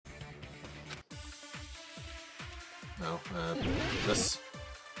No, this.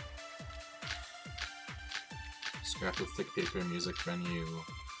 Scrap of thick paper, music venue.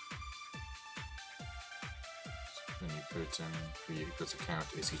 Venue curtain, create equals account,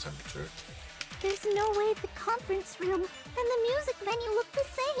 AC temperature. There's no way the conference room and the music venue look the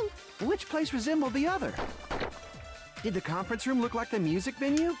same. Which place resembled the other? Did the conference room look like the music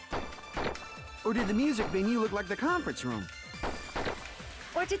venue? Or did the music venue look like the conference room?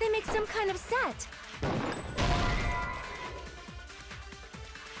 Or did they make some kind of set?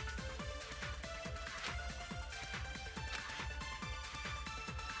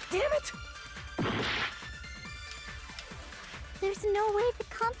 Damn it! There's no way the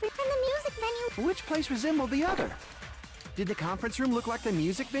conference and the music venue... Which place resembled the other? Did the conference room look like the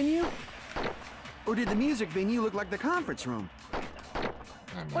music venue? Or did the music venue look like the conference room?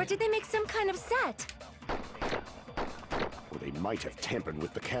 Or did they make some kind of set? Or they might have tampered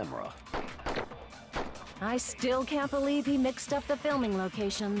with the camera. I still can't believe he mixed up the filming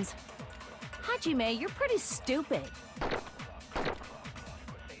locations. Hajime, you're pretty stupid.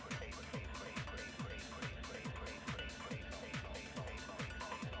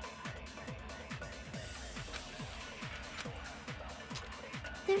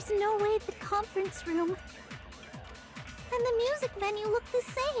 There's no way the conference room and the music venue look the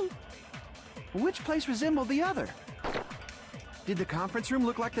same. Which place resembled the other? Did the conference room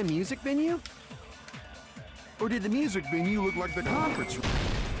look like the music venue? Or did the music venue look like the conference room?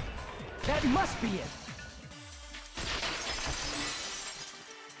 That must be it!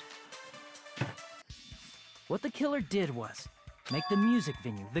 What the killer did was make the music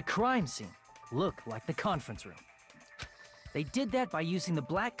venue, the crime scene, look like the conference room. They did that by using the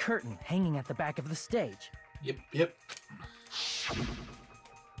black curtain hanging at the back of the stage. Yep.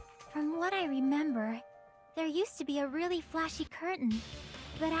 From what I remember, there used to be a really flashy curtain,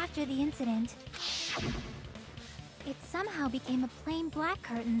 but after the incident, it somehow became a plain black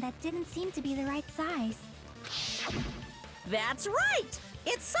curtain that didn't seem to be the right size. That's right!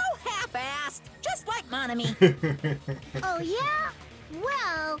 It's so half-assed, just like Monami. Oh yeah?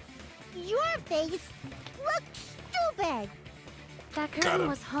 Well, your face looks stupid! That curtain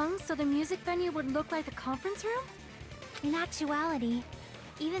was hung so the music venue would look like the conference room? In actuality,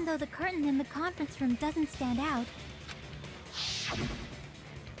 even though the curtain in the conference room doesn't stand out,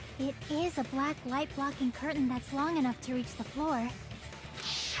 it is a black light-blocking curtain that's long enough to reach the floor.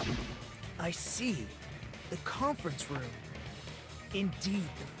 I see. The conference room. Indeed,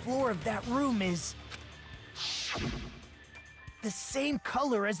 the floor of that room is... the same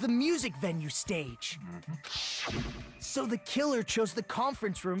color as the music venue stage. So the killer chose the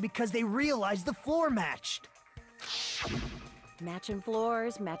conference room because they realized the floor matched. Matching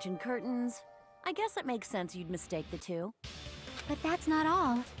floors, matching curtains. I guess it makes sense you'd mistake the two. But that's not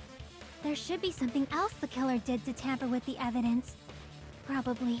all. There should be something else the killer did to tamper with the evidence.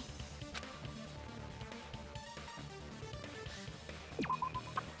 Probably.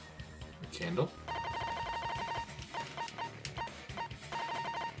 A candle.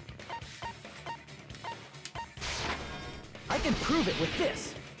 I can prove it with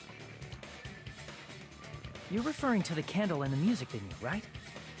this! You're referring to the candle in the music venue, right?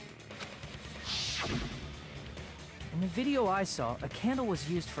 In the video I saw, a candle was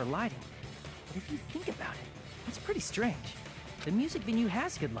used for lighting. But if you think about it, that's pretty strange. The music venue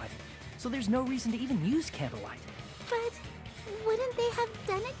has good lighting, so there's no reason to even use candlelight. But wouldn't they have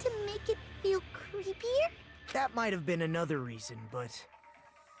done it to make it feel creepier? That might have been another reason, but...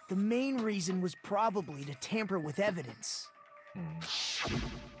 the main reason was probably to tamper with evidence.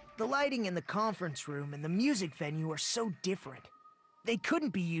 The lighting in the conference room and the music venue are so different. They couldn't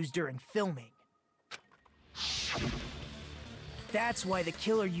be used during filming. That's why the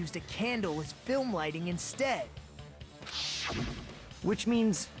killer used a candle as film lighting instead. Which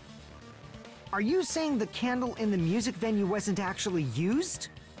means... are you saying the candle in the music venue wasn't actually used?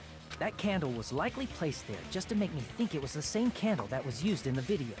 That candle was likely placed there just to make me think it was the same candle that was used in the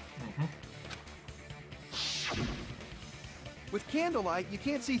video. With candlelight, you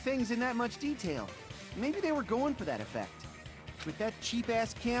can't see things in that much detail. Maybe they were going for that effect. With that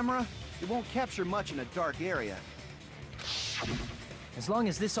cheap-ass camera, it won't capture much in a dark area. As long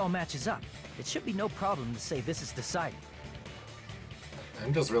as this all matches up, it should be no problem to say this is decided.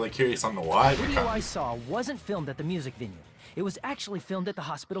 I'm just really curious on the why. The video I saw wasn't filmed at the music venue. It was actually filmed at the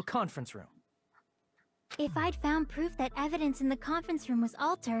hospital conference room. If I'd found proof that evidence in the conference room was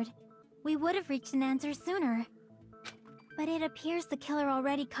altered, we would have reached an answer sooner. But it appears the killer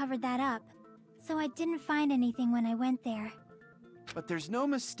already covered that up, so I didn't find anything when I went there. But there's no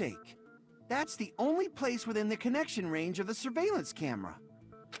mistake. That's the only place within the connection range of the surveillance camera.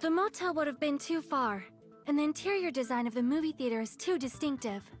 The motel would have been too far, and the interior design of the movie theater is too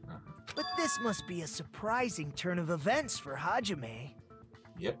distinctive. But this must be a surprising turn of events for Hajime.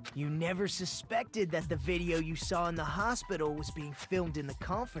 Yep. You never suspected that the video you saw in the hospital was being filmed in the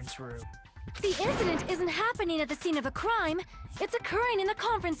conference room. The incident isn't happening at the scene of a crime, it's occurring in the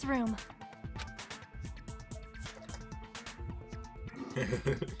conference room.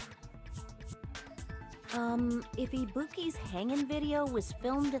 If Ibuki's hanging video was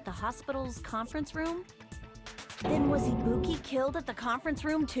filmed at the hospital's conference room, then was Ibuki killed at the conference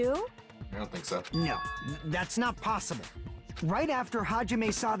room too? I don't think so. No, that's not possible. Right after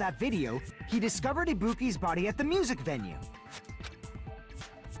Hajime saw that video, he discovered Ibuki's body at the music venue.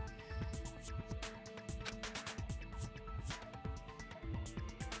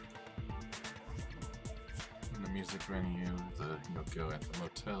 In the music venue, the Hinoko at the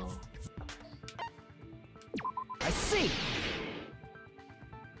motel. I see!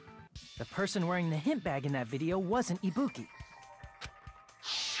 The person wearing the hint bag in that video wasn't Ibuki.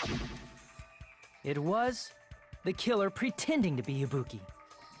 It was the killer pretending to be Ibuki.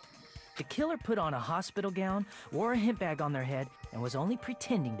 The killer put on a hospital gown, wore a hint bag on their head, and was only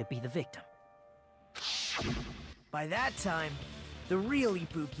pretending to be the victim. By that time, the real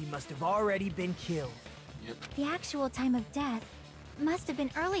Ibuki must have already been killed. Yep. The actual time of death must have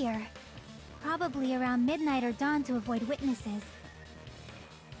been earlier. Probably around midnight or dawn to avoid witnesses.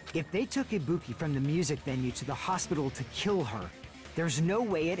 If they took Ibuki from the music venue to the hospital to kill her, there's no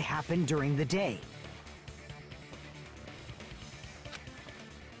way it happened during the day.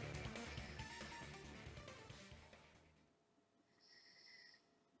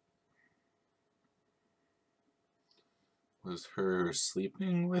 Was her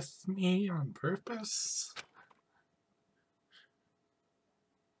sleeping with me on purpose?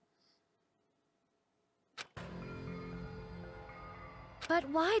 But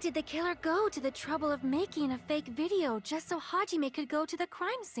why did the killer go to the trouble of making a fake video just so Hajime could go to the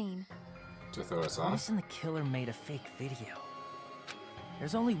crime scene? To throw us The off? reason the killer made a fake video.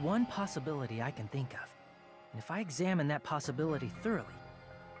 There's only one possibility I can think of. And if I examine that possibility thoroughly,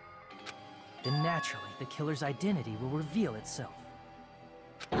 then naturally the killer's identity will reveal itself.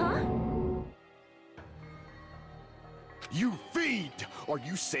 Huh? You fiend! Are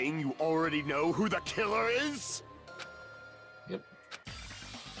you saying you already know who the killer is? Yep.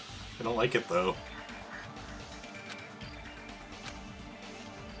 I don't like it though.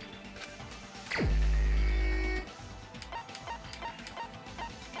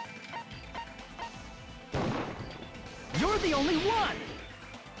 You're the only one!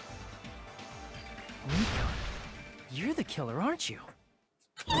 Nico, you're the killer, aren't you?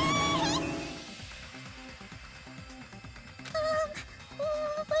 What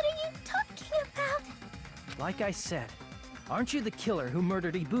are you talking about? Like I said, aren't you the killer who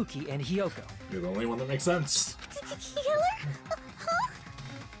murdered Ibuki and Hyoko? You're the only one that makes sense. Killer? Huh?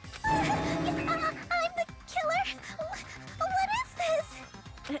 I'm the killer? What is this?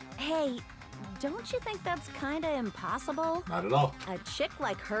 Hey, don't you think that's kinda impossible? Not at all. A chick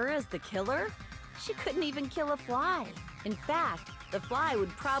like her as the killer? She couldn't even kill a fly. In fact, the fly would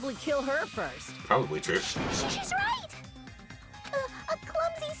probably kill her first. Probably true. She's right! A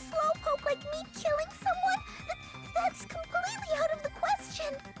clumsy slowpoke like me killing someone? That's completely out of the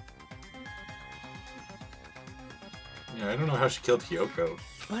question! Yeah, I don't know how she killed Hyoko.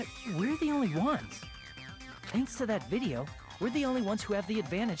 But we're the only ones. Thanks to that video, we're the only ones who have the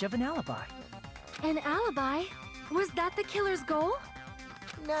advantage of an alibi. An alibi? Was that the killer's goal?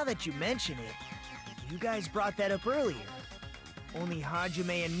 Now that you mention it, you guys brought that up earlier. Only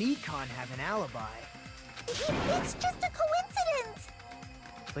Hajime and Nikon have an alibi. It's just a coincidence!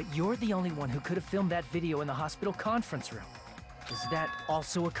 But you're the only one who could have filmed that video in the hospital conference room. Is that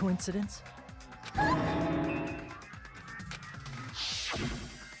also a coincidence?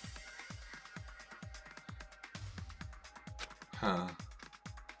 Huh.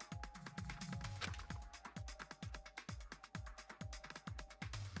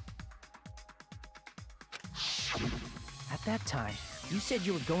 At that time, you said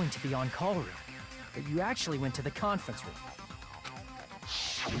you were going to the on-call room, but you actually went to the conference room.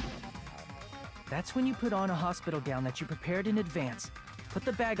 That's when you put on a hospital gown that you prepared in advance, put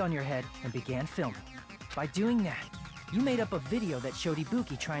the bag on your head, and began filming. By doing that, you made up a video that showed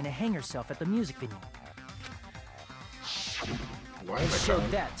Ibuki trying to hang herself at the music venue. Why am I Showed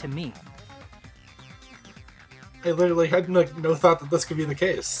showing? that to me. I literally had no thought that this could be the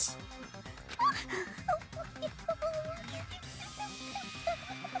case.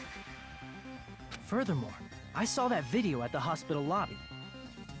 Furthermore, I saw that video at the hospital lobby.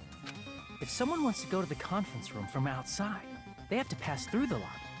 If someone wants to go to the conference room from outside, they have to pass through the lobby.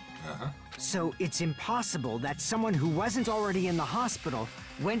 Uh-huh. So it's impossible that someone who wasn't already in the hospital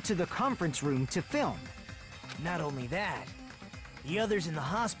went to the conference room to film. Not only that, the others in the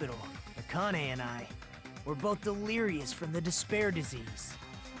hospital, Akane and I, were both delirious from the despair disease.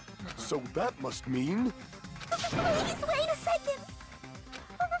 So that must mean... Please, wait a second!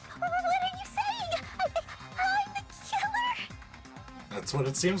 What are you saying? I'm the killer? That's what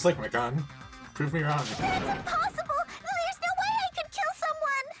it seems like, Makan. Prove me wrong. That's impossible! There's no way I could kill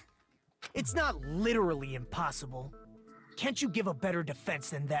someone! It's not literally impossible. Can't you give a better defense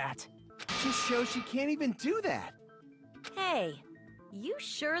than that? Just shows she can't even do that. Hey, you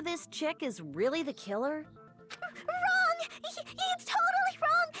sure this chick is really the killer? Wrong! It's totally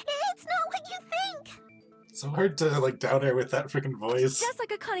wrong! It's not what you think! So hard to, like, doubt her with that freaking voice. Just like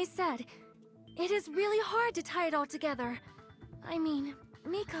Akane said, it is really hard to tie it all together. I mean,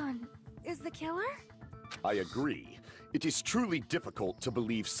 Mikan is the killer? I agree. It is truly difficult to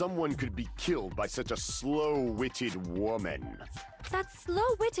believe someone could be killed by such a slow-witted woman. That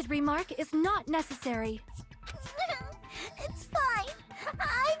slow-witted remark is not necessary. It's fine.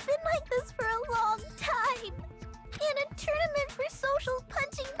 I've been like this for a long time. In a tournament for social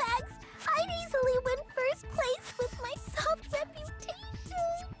punching bags, I'd easily win first place with my soft reputation.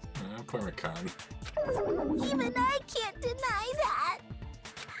 Poor Makan. Even I can't deny that.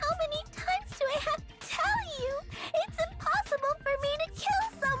 How many times do I have to tell you? It's impossible for me to kill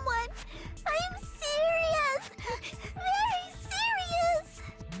someone. I'm serious. Very serious.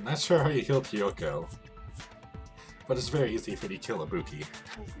 I'm not sure how you killed Kyoko, but it's very easy for you to kill Ibuki.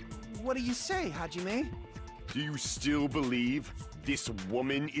 What do you say, Hajime? Do you still believe this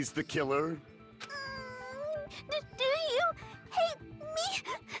woman is the killer? Do you hate me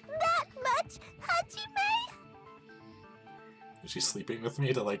that much, Hajime? Is she sleeping with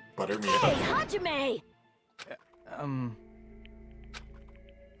me to, like, butter me Hey, up? Hajime!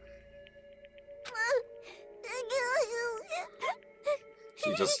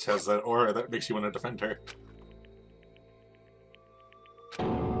 She just has that aura that makes you want to defend her.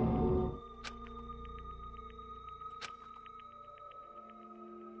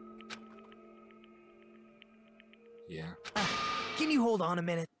 Yeah. Can you hold on a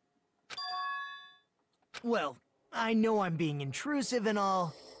minute? Well, I know I'm being intrusive and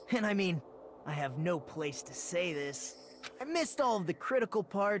all, and I mean, I have no place to say this. I missed all of the critical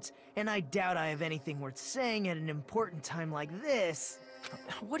parts, and I doubt I have anything worth saying at an important time like this.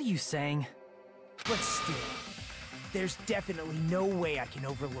 What are you saying? But still, there's definitely no way I can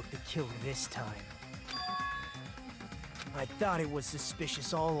overlook the killer this time. I thought it was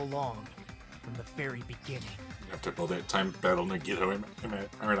suspicious all along, from the very beginning. You have to build that time battle Nagito,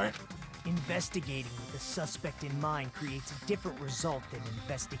 aren't I? Investigating with the suspect in mind creates a different result than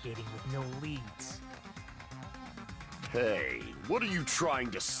investigating with no leads. Hey, what are you trying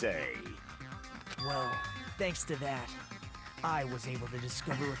to say? Well, thanks to that, I was able to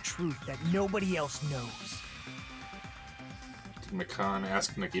discover a truth that nobody else knows. Did Makan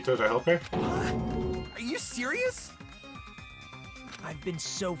ask Nagito to help her? Are you serious? I've been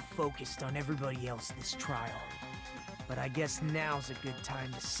so focused on everybody else this trial. But I guess now's a good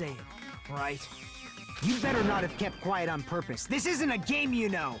time to say it, right? You better not have kept quiet on purpose. This isn't a game, you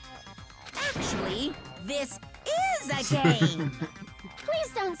know. Actually, this is a game!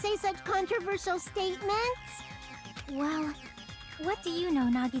 Please don't say such controversial statements. Well, what do you know,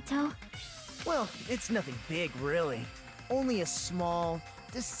 Nagito? Well, it's nothing big, really. Only a small,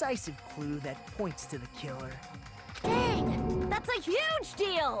 decisive clue that points to the killer. Dang! That's a huge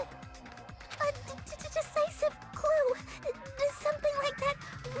deal! A decisive clue? Does something like that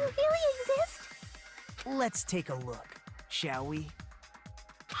really exist? Let's take a look, shall we?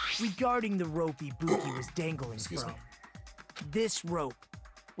 Regarding the rope Ibuki was dangling Excuse from. me. This rope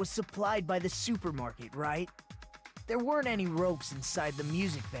was supplied by the supermarket, right? There weren't any ropes inside the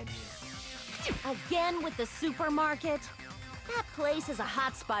music venue. Again with the supermarket? That place is a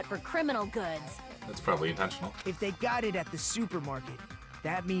hotspot for criminal goods. That's probably intentional. If they got it at the supermarket,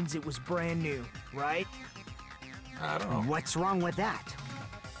 that means it was brand new, right? I don't know. What's wrong with that?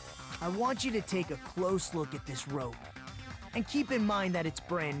 I want you to take a close look at this rope. And keep in mind that it's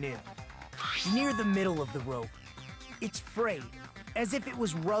brand new. Near the middle of the rope, it's frayed, as if it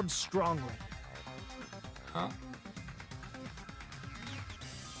was rubbed strongly. Huh?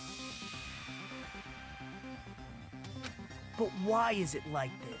 But why is it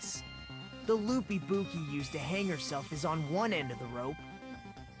like this? The loop Ibuki used to hang herself is on one end of the rope,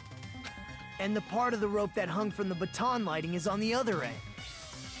 and the part of the rope that hung from the baton lighting is on the other end.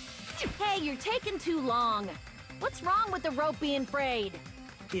 Hey, you're taking too long. What's wrong with the rope being frayed?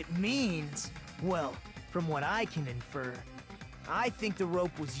 It means, well, from what I can infer, I think the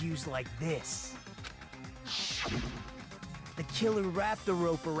rope was used like this. The killer wrapped the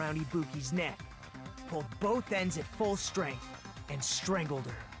rope around Ibuki's neck, pulled both ends at full strength, and strangled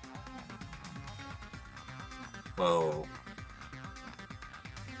her. Well...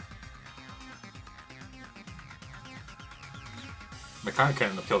 Mikana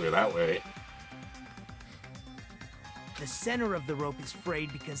couldn't have killed her that way. The center of the rope is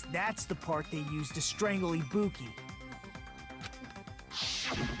frayed because that's the part they used to strangle Ibuki.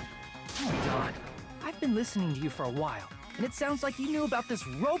 Hold on. I've been listening to you for a while, and it sounds like you knew about this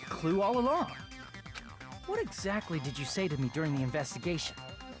rope clue all along. What exactly did you say to me during the investigation?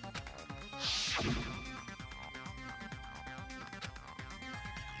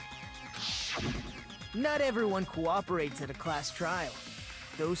 Not everyone cooperates at a class trial.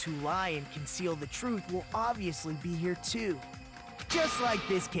 Those who lie and conceal the truth will obviously be here too. Just like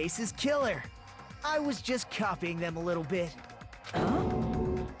this case's killer. I was just copying them a little bit. Huh?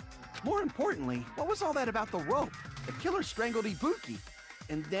 More importantly, what was all that about the rope? The killer strangled Ibuki.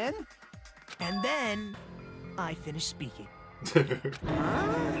 And then? And then, I finished speaking. How is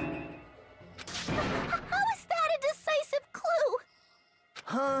that a decisive clue?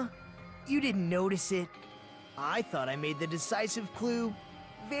 Huh? You didn't notice it? I thought I made the decisive clue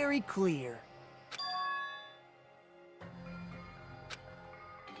very clear.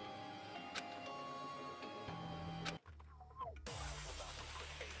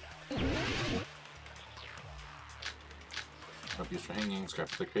 Rope used for hanging, scrap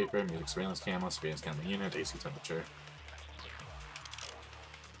thick paper, music surveillance camera unit, AC temperature.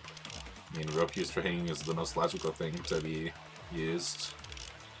 I mean, rope used for hanging is the most logical thing to be used.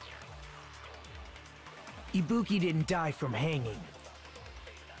 Ibuki didn't die from hanging.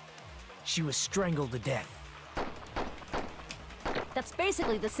 She was strangled to death. That's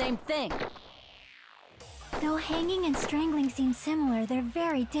basically the same thing. Though hanging and strangling seem similar, they're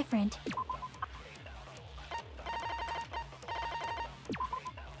very different.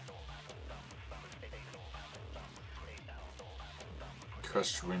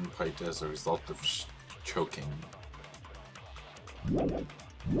 Crushed windpipe as a result of choking.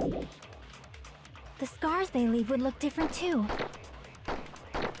 The scars they leave would look different too.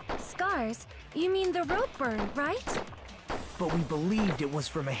 Scars? You mean the rope burn, right? But we believed it was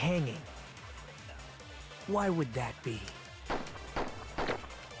from a hanging. Why would that be?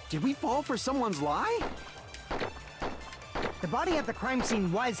 Did we fall for someone's lie? The body at the crime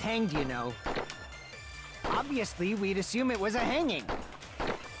scene was hanged, you know. Obviously, we'd assume it was a hanging.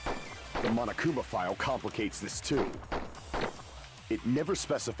 The Monokuma file complicates this too. It never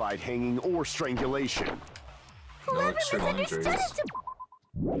specified hanging or strangulation. Whoever external misunderstood injuries. us to...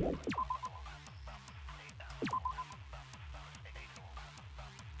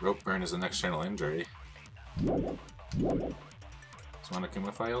 Rope burn is an external injury. Is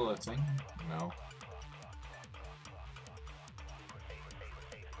Monokuma file a thing? No.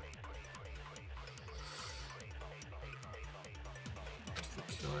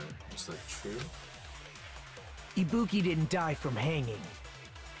 The killer. Is that true? Ibuki didn't die from hanging.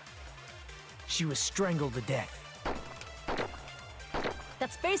 She was strangled to death.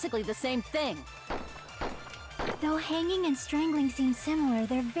 That's basically the same thing. Though hanging and strangling seem similar,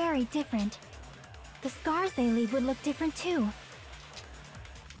 they're very different. The scars they leave would look different too.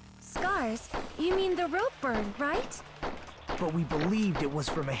 Scars? You mean the rope burn, right? But we believed it was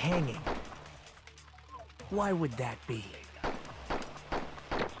from a hanging. Why would that be?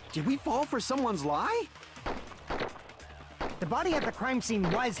 Did we fall for someone's lie? The body at the crime scene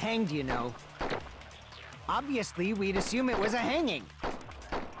was hanged, you know. Obviously, we'd assume it was a hanging.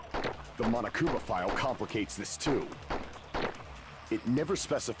 The Monokuma file complicates this too. It never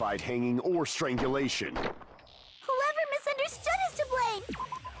specified hanging or strangulation. Whoever misunderstood is to blame!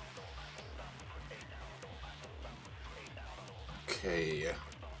 Okay.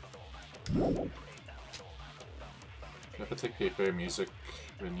 Epic paper, music,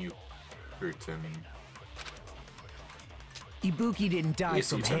 venue, curtain. Ibuki didn't die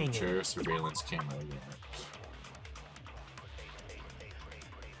AC from hanging. temperature, surveillance camera unit.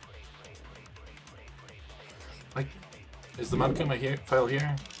 Like, is the Monokuma here, file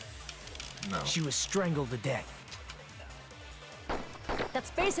here? No. She was strangled to death.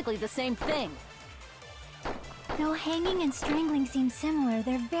 That's basically the same thing. Though hanging and strangling seem similar,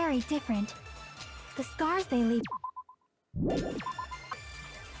 they're very different. The scars they leave...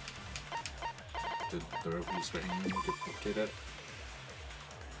 Did the rope used for hanging get duplicated?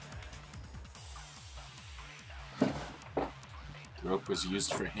 The rope was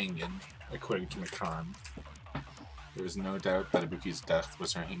used for hanging, according to McCon. There is no doubt that Ibuki's death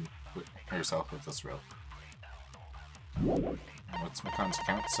was her hanging herself with this rope. What's Mikan's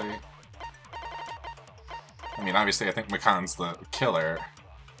account say? I mean, obviously, I think Mikan's the killer.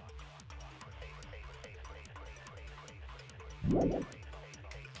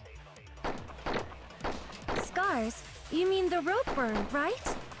 Scars? You mean the rope burn,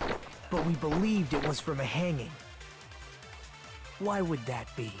 right? But we believed it was from a hanging. Why would that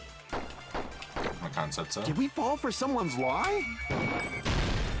be? Mikan said so. Did we fall for someone's lie?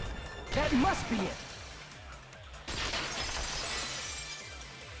 That must be it!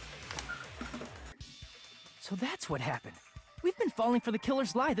 So that's what happened. We've been falling for the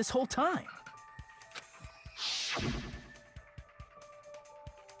killer's lie this whole time.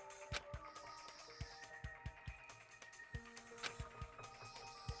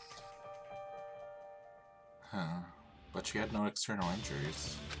 Huh. But she had no external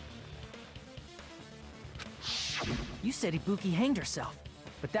injuries. You said Ibuki hanged herself,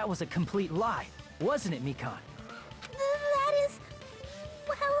 but that was a complete lie, wasn't it, Mikan? That is...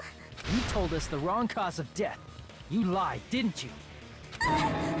 well... You told us the wrong cause of death. You lied, didn't you?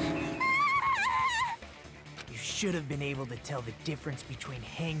 You should have been able to tell the difference between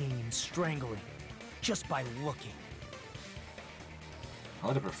hanging and strangling, just by looking. I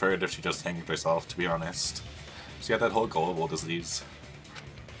would have preferred if she just hanged herself, to be honest. She had that whole gullible disease.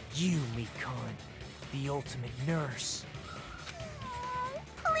 You, Mikan, the ultimate nurse.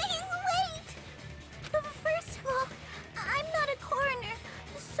 Please wait! First of all, I'm not a coroner,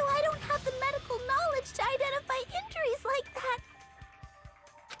 so I don't have the medical knowledge to identify injuries like that.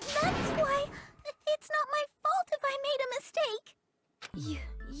 That's why it's not my fault if I made a mistake.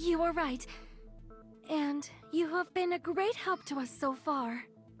 You are right. And you have been a great help to us so far.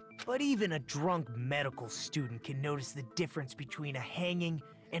 But even a drunk medical student can notice the difference between a hanging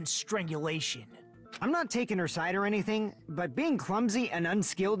and strangulation. I'm not taking her side or anything, but being clumsy and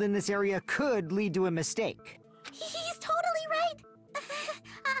unskilled in this area could lead to a mistake. He's totally right.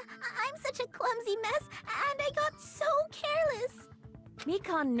 I'm such a clumsy mess, and I got so careless.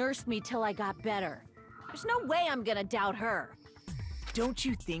 Mikan nursed me till I got better. There's no way I'm gonna doubt her. Don't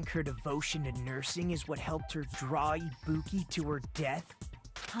you think her devotion to nursing is what helped her draw Ibuki to her death?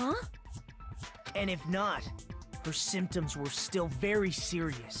 Huh? And if not, her symptoms were still very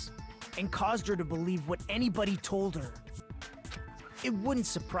serious and caused her to believe what anybody told her. It wouldn't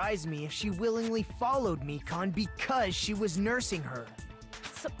surprise me if she willingly followed Mikan because she was nursing her.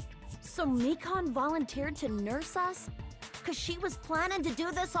 So Mikan volunteered to nurse us? Because she was planning to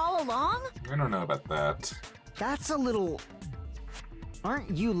do this all along? I don't know about that. That's a little...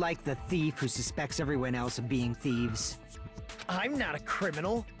 Aren't you like the thief who suspects everyone else of being thieves? I'm not a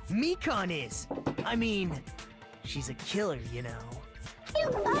criminal. Mikan is. I mean, she's a killer, you know.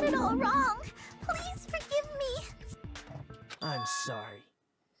 You've got it all wrong. Please forgive me. I'm sorry,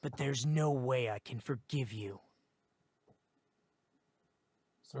 but there's no way I can forgive you.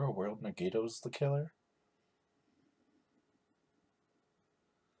 Is there a world Nagato's the killer?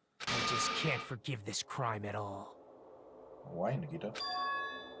 I just can't forgive this crime at all. Why, Nagito?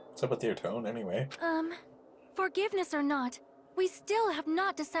 What's up with your tone, anyway? Forgiveness or not, we still have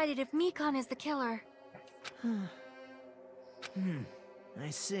not decided if Mikan is the killer. I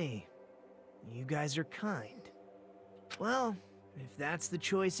see. You guys are kind. Well, if that's the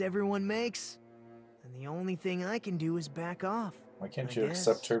choice everyone makes, then the only thing I can do is back off. Why can't I you guess.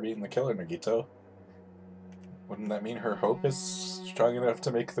 accept her being the killer, Nagito? Wouldn't that mean her hope is strong enough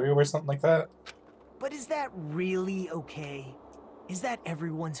to make through or something like that? But is that really okay? Is that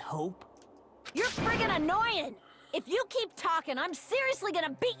everyone's hope? You're friggin' annoying! If you keep talking, I'm seriously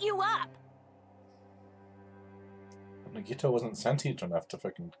gonna beat you up! But Nagito wasn't sentient enough to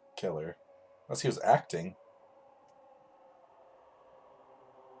fucking kill her. Unless he was acting.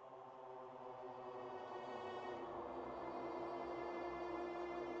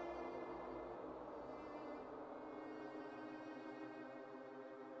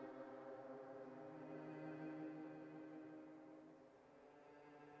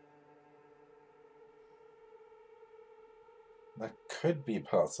 That could be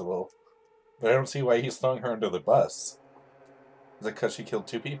possible. But I don't see why he's throwing her under the bus. Is it because she killed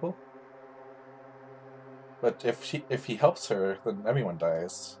 2 people? But if he helps her, then everyone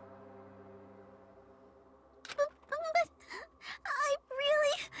dies. But I'm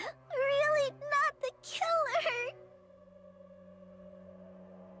really not the killer.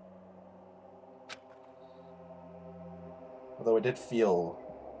 Although I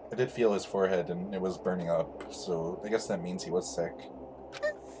did feel his forehead and it was burning up, so I guess that means he was sick.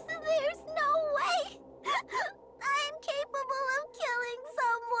 There's no way. I'm capable of killing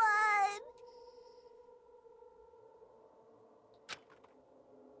someone.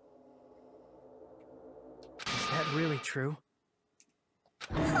 Is that really true?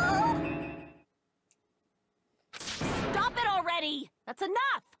 already! That's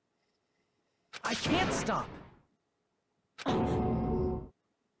enough! I can't stop! Am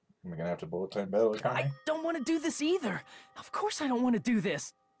I gonna have to bullet time battle Akane? I don't want to do this either. Of course I don't want to do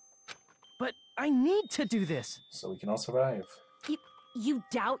this. But I need to do this. So we can all survive. You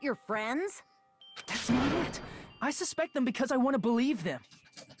doubt your friends? That's not it. I suspect them because I want to believe them.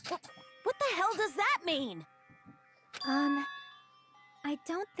 What the hell does that mean? I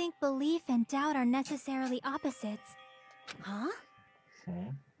don't think belief and doubt are necessarily opposites. Huh?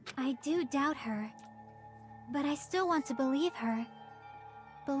 I do doubt her, but I still want to believe her.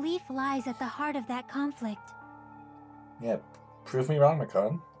 Belief lies at the heart of that conflict. Yeah, prove me wrong,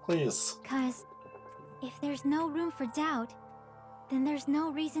 Mikan. Please. 'Cause if there's no room for doubt, then there's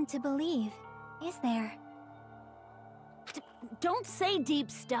no reason to believe, is there? Don't say deep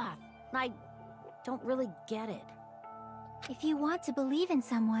stuff. I don't really get it. If you want to believe in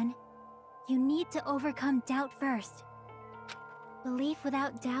someone, you need to overcome doubt first. Belief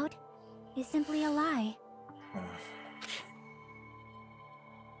without doubt is simply a lie.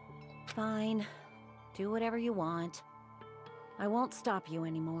 Fine. Do whatever you want. I won't stop you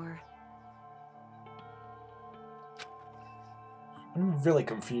anymore. I'm really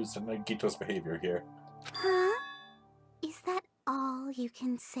confused at Nagito's behavior here. Huh? Is that all you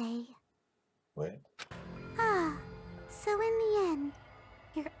can say? Wait. Ah, so in the end,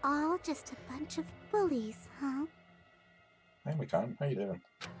 you're all just a bunch of bullies, huh? Hey, Mikan, how you doing?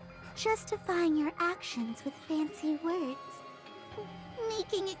 Justifying your actions with fancy words.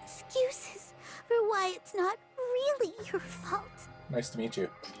 Making excuses for why it's not really your fault. Nice to meet you.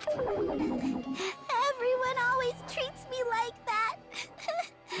 Everyone always treats me like that.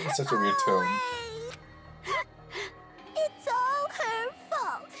 It's such a weird tone. Always. It's all her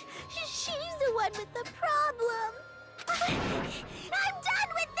fault. She's the one with the problem. I'm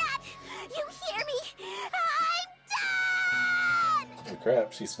done with that! You hear me? I'm done! Oh crap,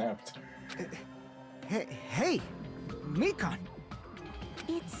 she snapped. Hey, Mikan.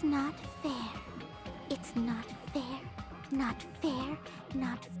 It's not fair. It's not fair. Not fair.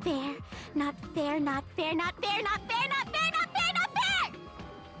 Not fair. Not fair. Not fair. Not fair. Not fair. Not fair. Not fair. Not fair!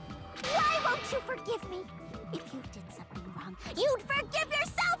 Why won't you forgive me? If you did something wrong, you'd forgive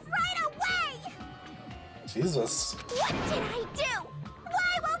yourself right away! Jesus. What did I do?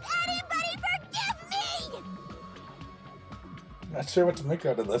 Why won't anybody forgive me? Not sure what to make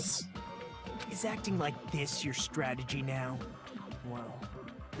out of this. Is acting like this your strategy now? Well,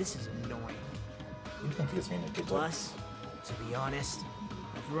 this is annoying. You confuse me, Nagito. Plus, to be honest,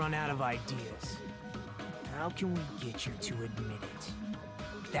 I've run out of ideas. How can we get you to admit it?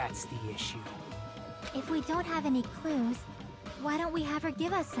 That's the issue. If we don't have any clues, why don't we have her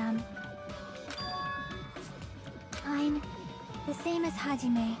give us some? I'm the same as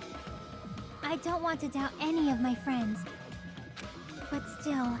Hajime. I don't want to doubt any of my friends. But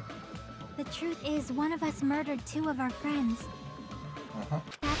still, the truth is one of us murdered two of our friends.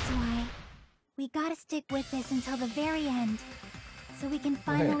 That's why we gotta stick with this until the very end, so we can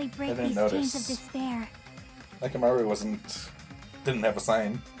finally break didn't these notice. chains of despair. Nakamaru didn't have a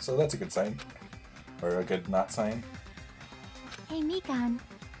sign, so that's a good sign. Or a good not sign. Hey Mikan,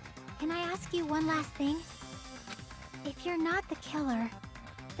 can I ask you one last thing? If you're not the killer,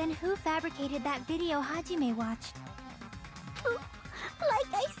 then who fabricated that video Hajime watched?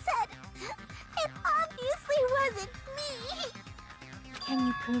 Like I said, it obviously wasn't me! Can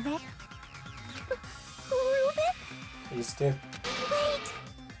you prove it? Prove it? Please do. Wait!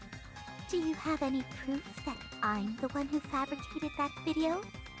 Do you have any proof that I'm the one who fabricated that video?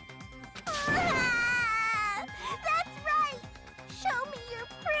 Ah, that's right! Show me your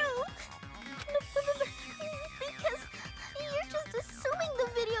proof! Because you're just assuming the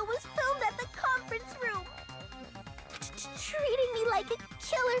video was filmed at the conference room. Treating me like a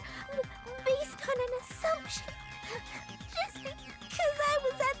killer based on an assumption. Just because I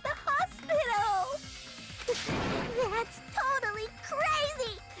was at the hospital. That's totally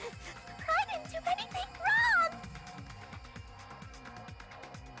crazy! I didn't do anything wrong!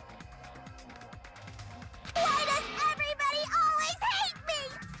 Why does everybody always hate me?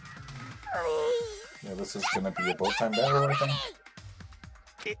 Please! Yeah, this is gonna be a bullet time battle, I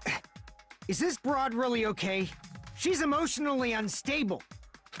think. Is this broad really okay? She's emotionally unstable.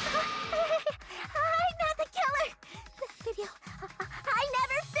 I'm not the killer! The video... I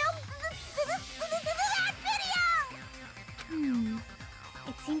never filmed that video!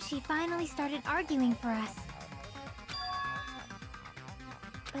 It seems she finally started arguing for us.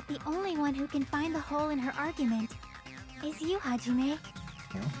 But the only one who can find the hole in her argument is you, Hajime.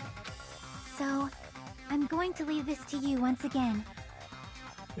 So, I'm going to leave this to you once again.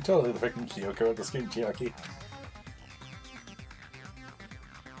 You're totally the freaking Kyoko of this game, Chiaki.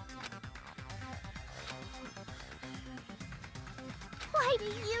 Why do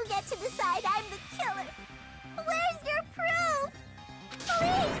you get to decide I'm the killer? Where's your proof?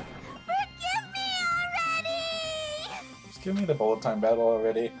 Please, forgive me already! Just give me the bullet time battle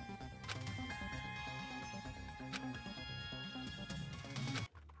already.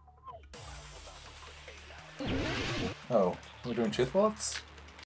 Oh, we're doing truth bullets?